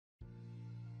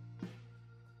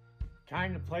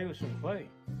Time to play with some clay.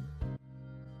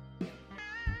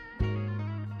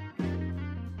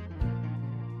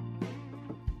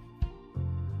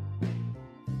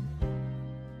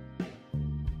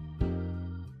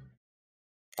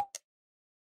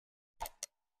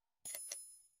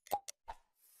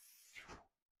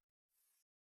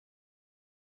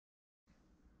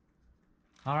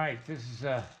 All right, this is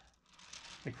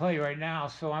the clay right now,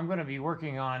 so I'm going to be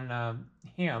working on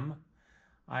him.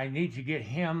 I need to get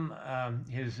him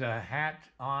his hat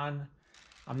on.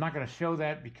 I'm not going to show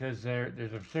that because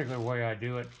there's a particular way I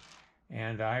do it,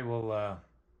 and I will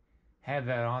have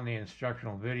that on the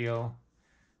instructional video.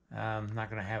 I'm not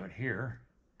going to have it here.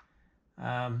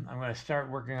 I'm going to start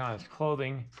working on his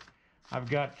clothing. I've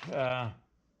got, let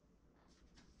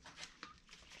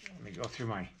me go through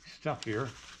my stuff here.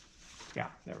 Yeah,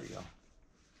 there we go.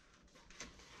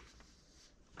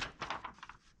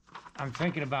 I'm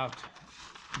thinking about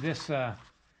this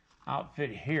outfit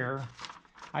here.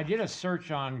 I did a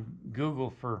search on Google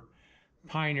for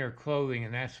pioneer clothing,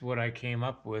 and that's what I came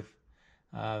up with.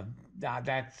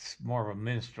 That's more of a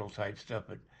minstrel type stuff,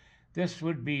 but this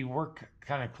would be work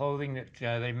kind of clothing that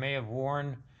they may have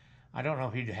worn. I don't know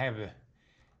if he'd have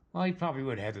well, he probably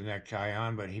would have the necktie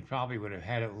on, but he probably would have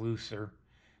had it looser.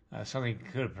 Something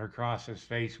could have across his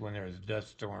face when there was a dust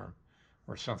storm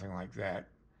or something like that.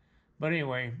 But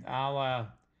anyway, I'll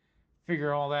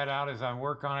figure all that out as I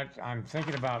work on it. I'm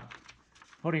thinking about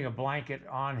putting a blanket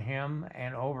on him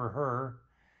and over her.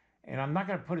 And I'm not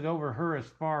going to put it over her as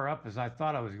far up as I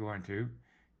thought I was going to.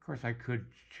 Of course, I could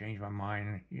change my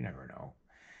mind. You never know.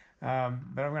 But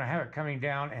I'm going to have it coming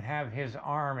down and have his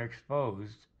arm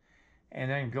exposed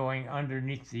and then going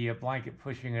underneath the blanket,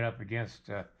 pushing it up against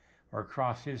or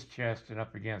across his chest and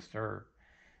up against her.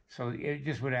 So it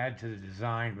just would add to the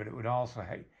design, but it would also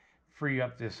free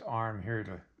up this arm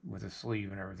here with a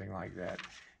sleeve and everything like that.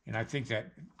 And I think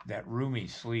that roomy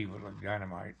sleeve would look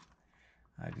dynamite.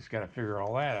 I just got to figure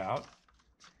all that out.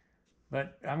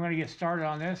 But I'm going to get started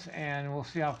on this, and we'll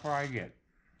see how far I get.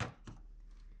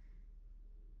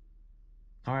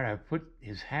 All right, I've put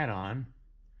his hat on,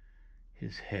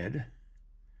 his head.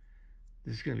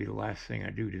 This is going to be the last thing I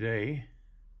do today.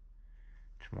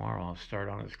 Tomorrow I'll start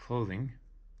on his clothing.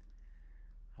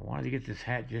 I wanted to get this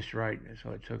hat just right, so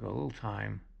it took a little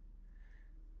time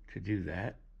to do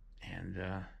that. And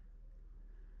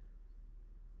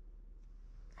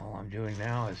all I'm doing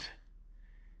now is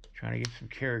trying to get some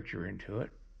character into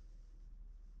it.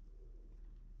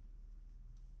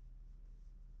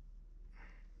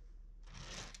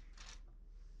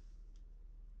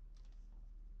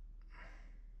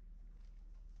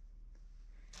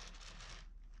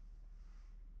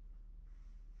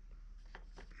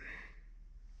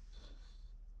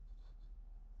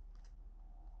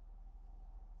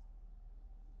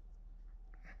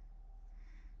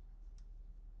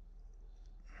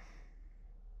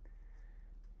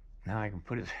 Now I can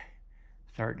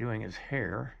start doing his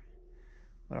hair,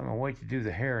 but I'm gonna wait to do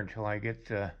the hair until I get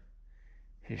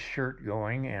his shirt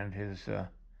going and his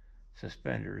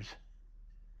suspenders.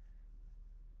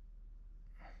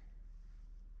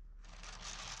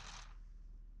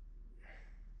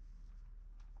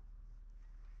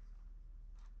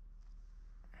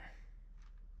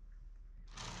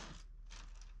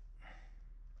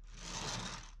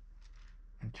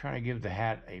 I'm trying to give the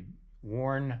hat a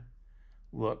worn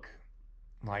look,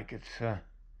 like it's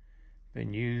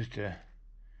been used to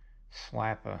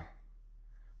slap a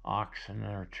oxen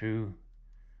or two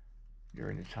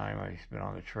during the time I've been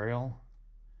on the trail,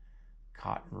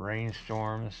 caught in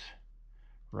rainstorms,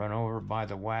 run over by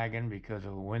the wagon because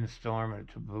of a windstorm and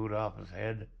it blew it off his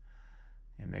head,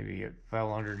 and maybe it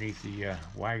fell underneath the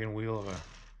wagon wheel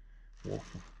of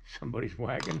somebody's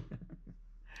wagon.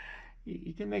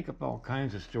 You can make up all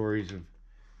kinds of stories of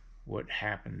what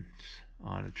happens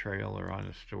on a trail or on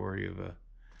a story of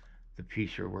the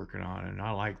piece you're working on, and I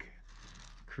like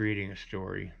creating a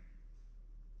story.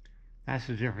 That's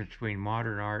the difference between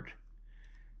modern art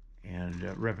and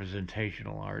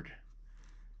representational art.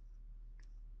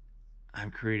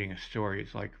 I'm creating a story.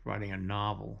 It's like writing a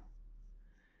novel,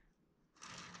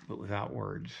 but without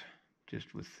words,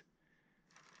 just with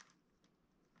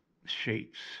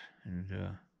shapes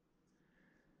and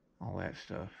all that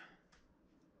stuff.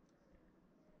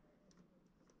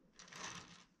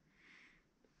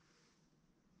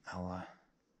 I'll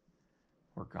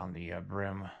work on the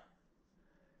brim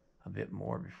a bit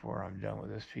more before I'm done with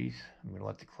this piece. I'm going to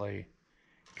let the clay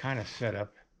kind of set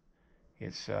up.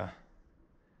 It's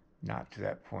not to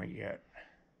that point yet.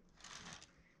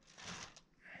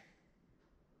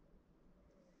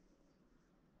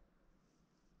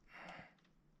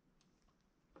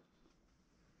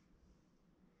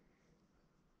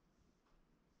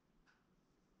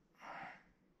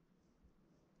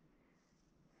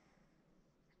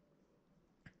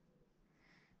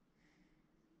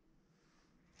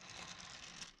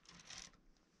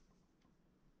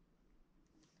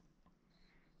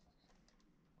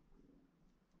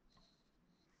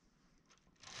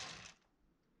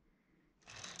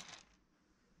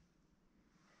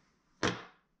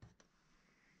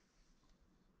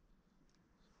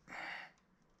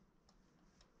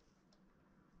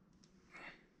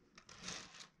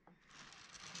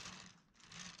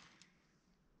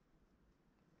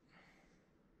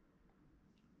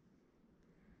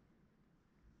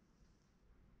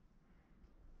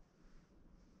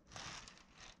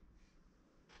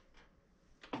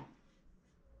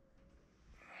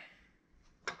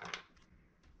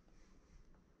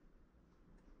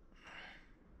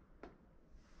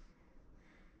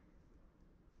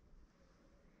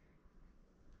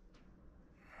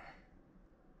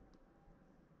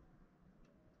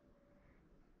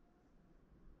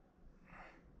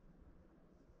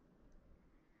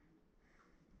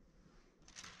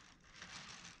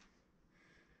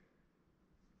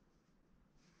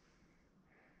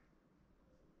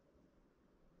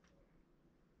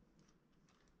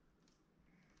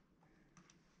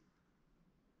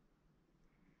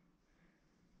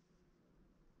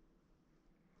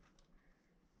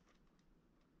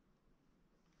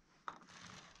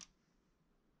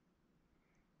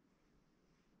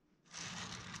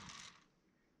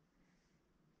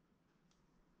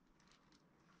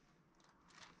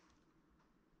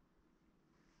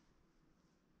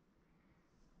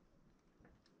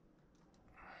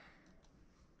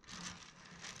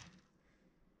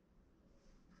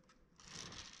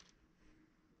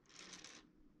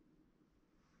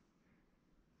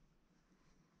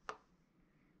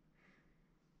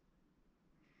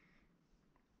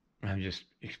 I'm just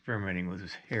experimenting with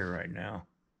his hair right now.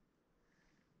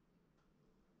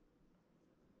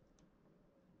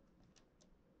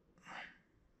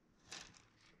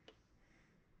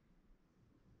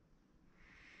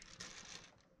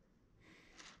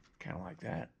 Kind of like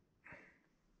that.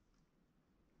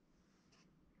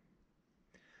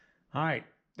 All right,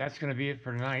 that's going to be it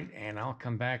for tonight, and I'll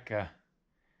come back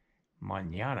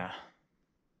mañana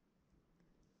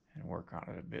and work on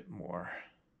it a bit more.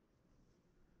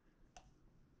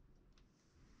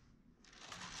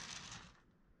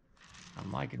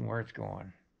 I'm liking where it's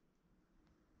going.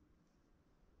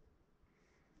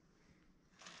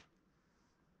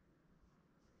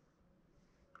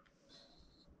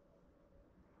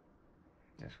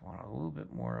 Just want a little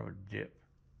bit more of a dip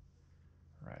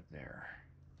right there.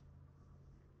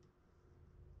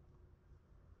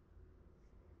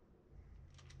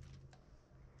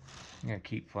 I'm going to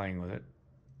keep playing with it.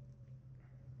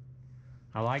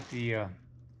 I like the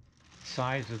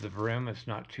size of the brim. It's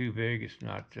not too big. It's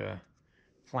not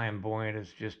flamboyant.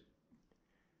 It's just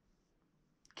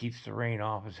keeps the rain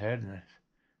off his head and the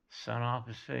sun off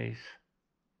his face.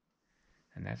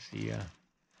 And that's the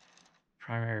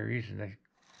primary reason they,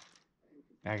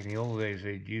 back in the old days,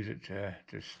 they'd use it to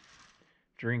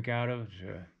drink out of,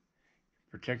 to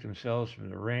protect themselves from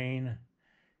the rain,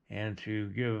 and to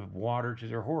give water to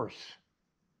their horse.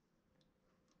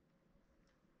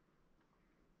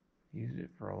 Use it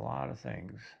for a lot of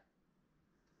things.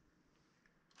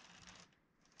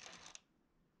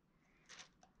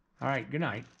 All right, good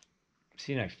night.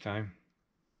 See you next time.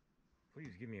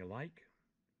 Please give me a like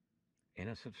and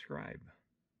a subscribe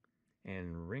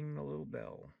and ring the little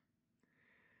bell.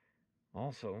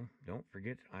 Also, don't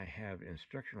forget I have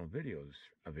instructional videos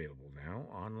available now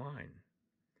online.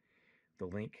 The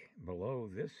link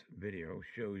below this video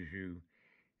shows you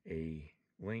a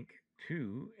link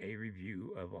to a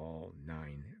review of all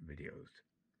 9 videos.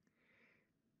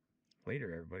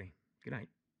 Later, everybody. Good night.